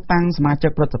តជ្រើសតាំងសមាជិ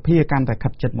កប្រសិទ្ធភាពកាន់តែខិ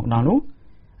តជិតមកដល់នោះ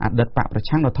អតីតបកប្រ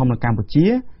ឆាំងដ៏ធំនៅកម្ពុជា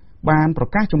បានប្រ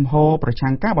កាសជំហរប្រឆាំ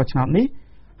ងការបោះឆ្នោតនេះ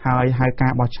ហើយហៅកា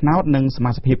របោះឆ្នោតនិងស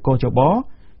មាជិកភាពកោជប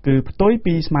គឺផ្ទុយ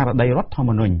ពីស្មារតីរដ្ឋធម្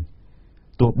មនុញ្ញ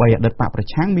ទោះបីអតីតបកប្រ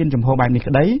ឆាំងមានជំហរបែបនេះ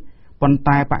ក្តីប៉ុន្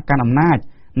តែបកកាន់អំណាច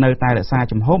នៅតែរក្សា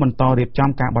ជំហរបន្តរៀបចំ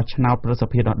ការបោះឆ្នោតប្រសិទ្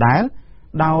ធភាពដដែល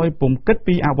ដោយពុំគិត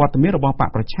ពីអវត្តមានរបស់បក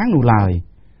ប្រឆាំងនោះឡើយ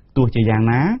ទោះជាយ៉ាង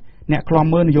ណាអ្នកឃ្លាំ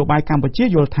មើលនយោបាយកម្ពុជា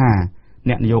យល់ថា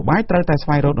អ្នកនយោបាយត្រូវតែស្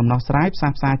វែងរកដំណោះស្រាយផ្សះ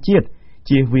ផ្សាជាតិ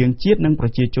ជៀសវាងជាតិនិងប្រ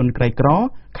ជាជនក្រីក្រ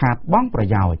ខាតបង់ប្រ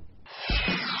យោជន៍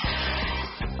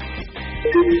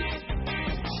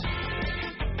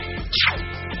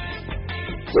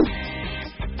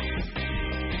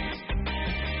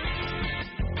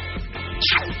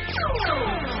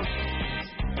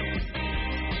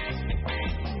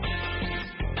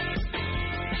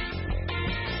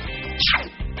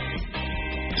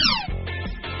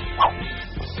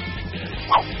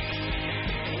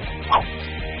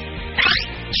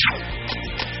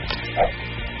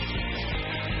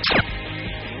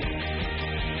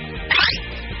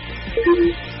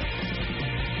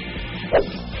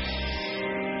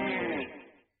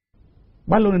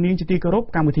បាទលោកនាងជាទីគោរព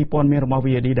កម្មវិធីព័ត៌មានរបស់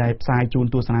VOD ដែលផ្សាយជូន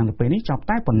ទស្សនានៅពេលនេះចប់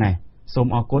តែប៉ុណ្ណេះសូម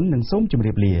អរគុណនិងសូមជម្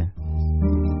រាបលា